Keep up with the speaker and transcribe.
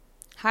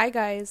Hi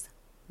guys,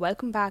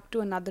 welcome back to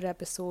another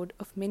episode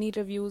of mini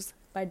reviews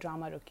by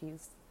Drama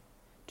Rookies.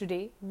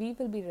 Today we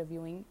will be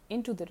reviewing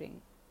Into the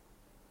Ring,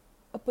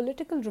 a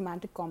political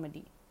romantic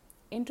comedy.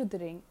 Into the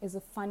Ring is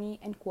a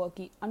funny and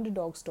quirky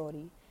underdog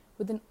story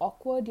with an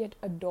awkward yet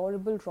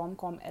adorable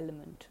rom-com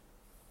element.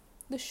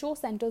 The show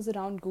centers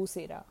around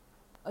Goosera,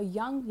 a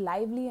young,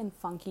 lively and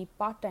funky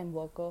part-time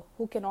worker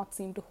who cannot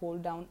seem to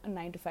hold down a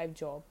 9 to 5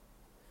 job.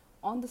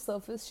 On the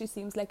surface, she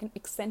seems like an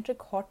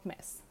eccentric hot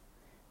mess,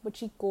 but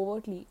she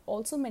covertly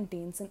also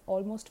maintains an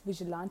almost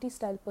vigilante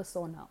style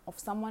persona of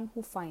someone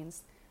who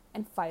finds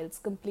and files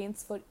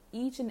complaints for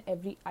each and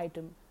every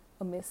item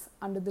amiss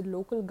under the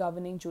local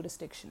governing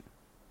jurisdiction,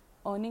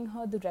 earning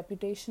her the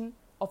reputation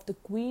of the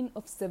Queen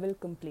of Civil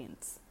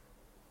Complaints.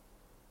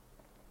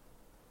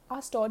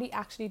 Our story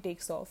actually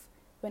takes off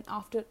when,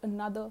 after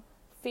another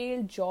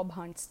failed job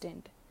hunt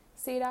stint,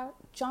 Sarah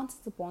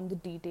chances upon the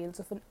details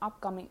of an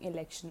upcoming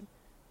election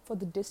for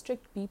the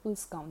District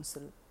People's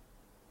Council.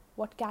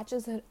 What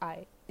catches her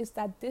eye is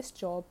that this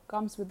job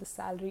comes with a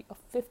salary of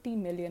 50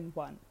 million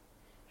won,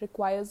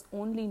 requires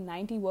only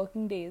 90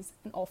 working days,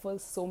 and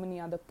offers so many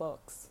other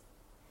perks.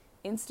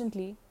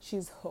 Instantly, she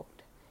is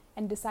hooked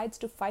and decides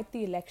to fight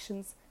the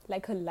elections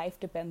like her life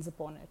depends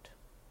upon it.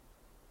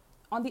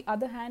 On the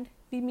other hand,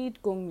 we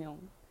meet Gong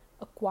Myung,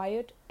 a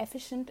quiet,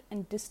 efficient,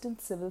 and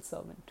distant civil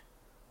servant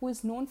who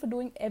is known for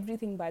doing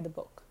everything by the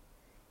book.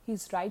 He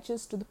is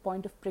righteous to the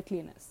point of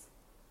prickliness.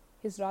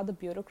 His rather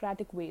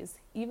bureaucratic ways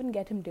even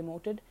get him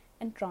demoted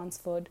and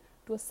transferred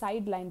to a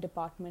sideline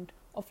department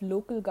of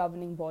local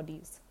governing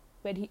bodies,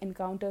 where he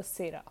encounters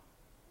Sarah.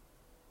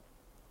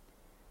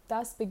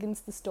 Thus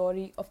begins the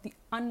story of the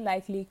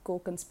unlikely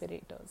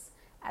co-conspirators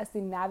as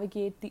they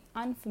navigate the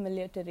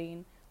unfamiliar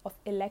terrain of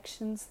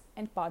elections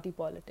and party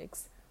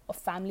politics, of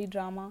family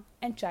drama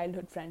and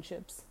childhood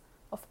friendships,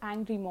 of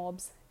angry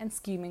mobs and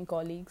scheming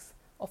colleagues,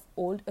 of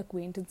old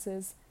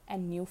acquaintances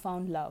and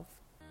newfound love.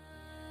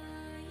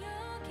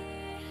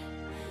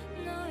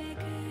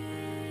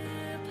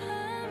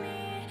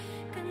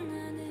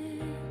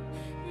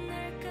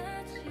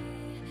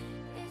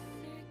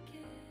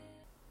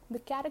 The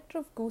character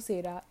of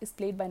Goosera is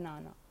played by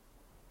Nana,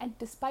 and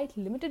despite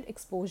limited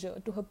exposure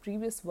to her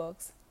previous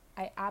works,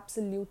 I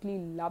absolutely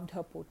loved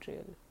her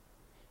portrayal.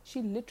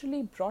 She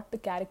literally brought the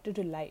character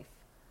to life.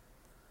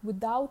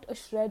 Without a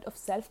shred of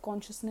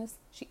self-consciousness,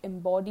 she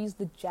embodies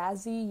the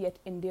jazzy yet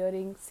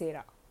endearing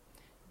Sarah.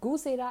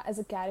 Goosera as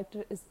a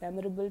character is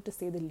memorable to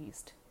say the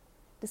least.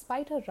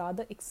 Despite her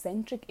rather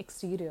eccentric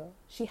exterior,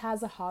 she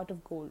has a heart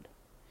of gold.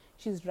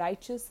 She is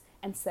righteous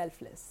and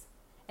selfless.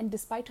 And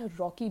despite her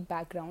rocky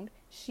background,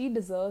 she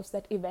deserves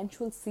that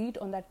eventual seat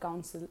on that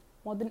council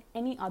more than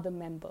any other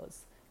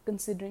members,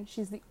 considering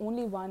she's the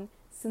only one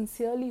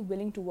sincerely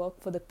willing to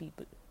work for the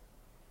people.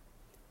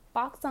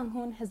 Park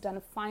Sang-hoon has done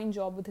a fine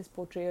job with his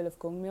portrayal of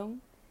Gong Myung.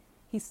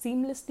 He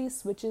seamlessly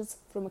switches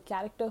from a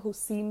character who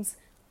seems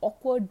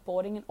awkward,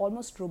 boring, and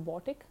almost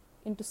robotic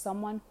into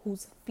someone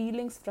whose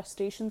feelings,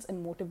 frustrations,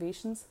 and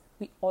motivations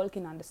we all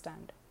can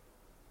understand.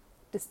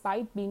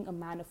 Despite being a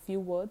man of few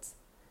words,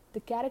 the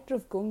character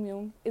of Gong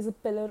Myung is a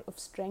pillar of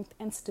strength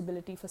and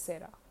stability for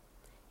Sarah.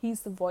 He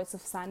is the voice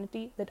of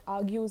sanity that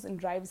argues and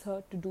drives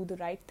her to do the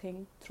right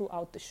thing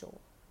throughout the show.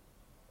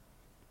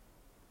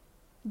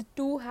 The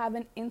two have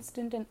an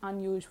instant and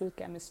unusual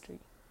chemistry.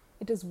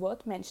 It is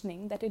worth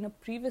mentioning that in a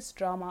previous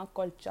drama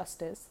called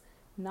Justice,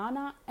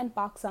 Nana and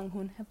Park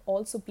Sang-hoon have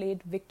also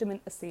played victim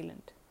and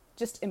assailant.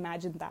 Just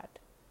imagine that.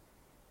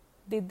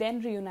 They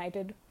then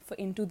reunited for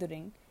Into the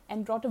Ring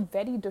and brought a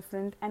very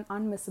different and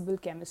unmissable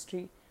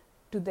chemistry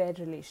to their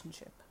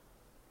relationship.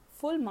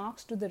 Full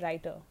marks to the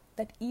writer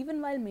that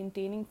even while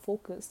maintaining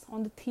focus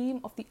on the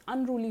theme of the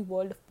unruly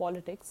world of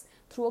politics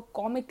through a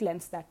comic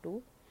lens that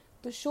too,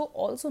 the show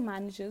also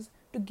manages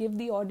to give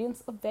the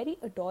audience a very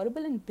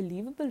adorable and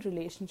believable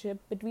relationship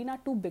between our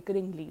two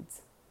bickering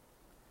leads.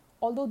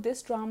 Although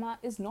this drama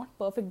is not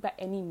perfect by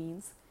any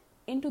means,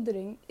 Into the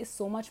Ring is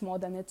so much more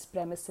than its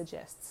premise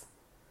suggests.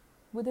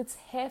 With its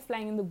hair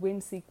flying in the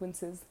wind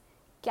sequences,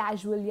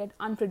 casual yet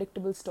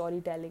unpredictable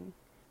storytelling,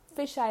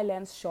 fisheye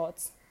lens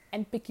shots,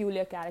 and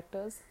peculiar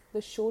characters,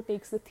 the show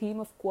takes the theme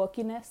of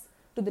quirkiness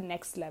to the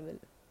next level.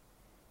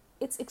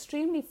 Its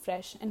extremely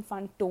fresh and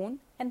fun tone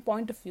and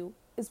point of view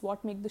is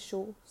what makes the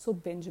show so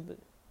bingeable.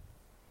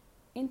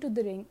 Into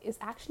the Ring is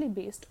actually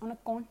based on a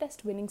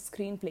contest-winning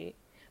screenplay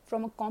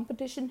from a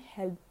competition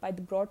held by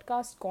the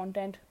Broadcast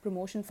Content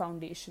Promotion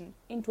Foundation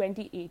in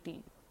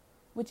 2018,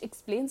 which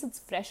explains its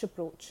fresh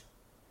approach.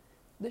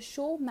 The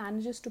show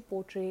manages to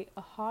portray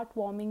a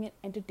heartwarming and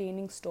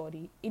entertaining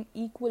story in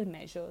equal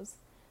measures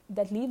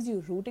that leaves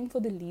you rooting for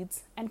the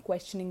leads and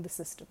questioning the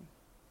system.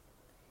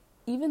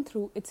 Even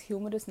through its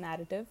humorous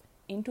narrative,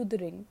 Into the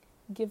Ring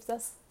gives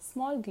us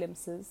small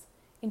glimpses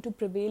into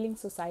prevailing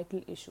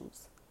societal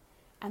issues.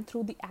 And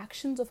through the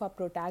actions of our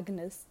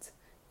protagonists,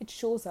 it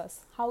shows us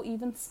how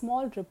even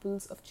small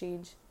ripples of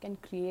change can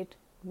create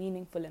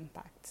meaningful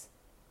impacts.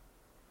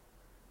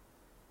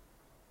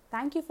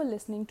 Thank you for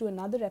listening to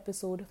another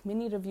episode of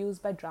Mini Reviews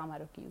by Drama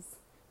Rookies.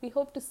 We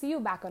hope to see you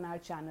back on our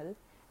channel,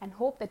 and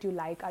hope that you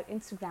like our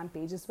Instagram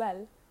page as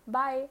well.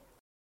 Bye!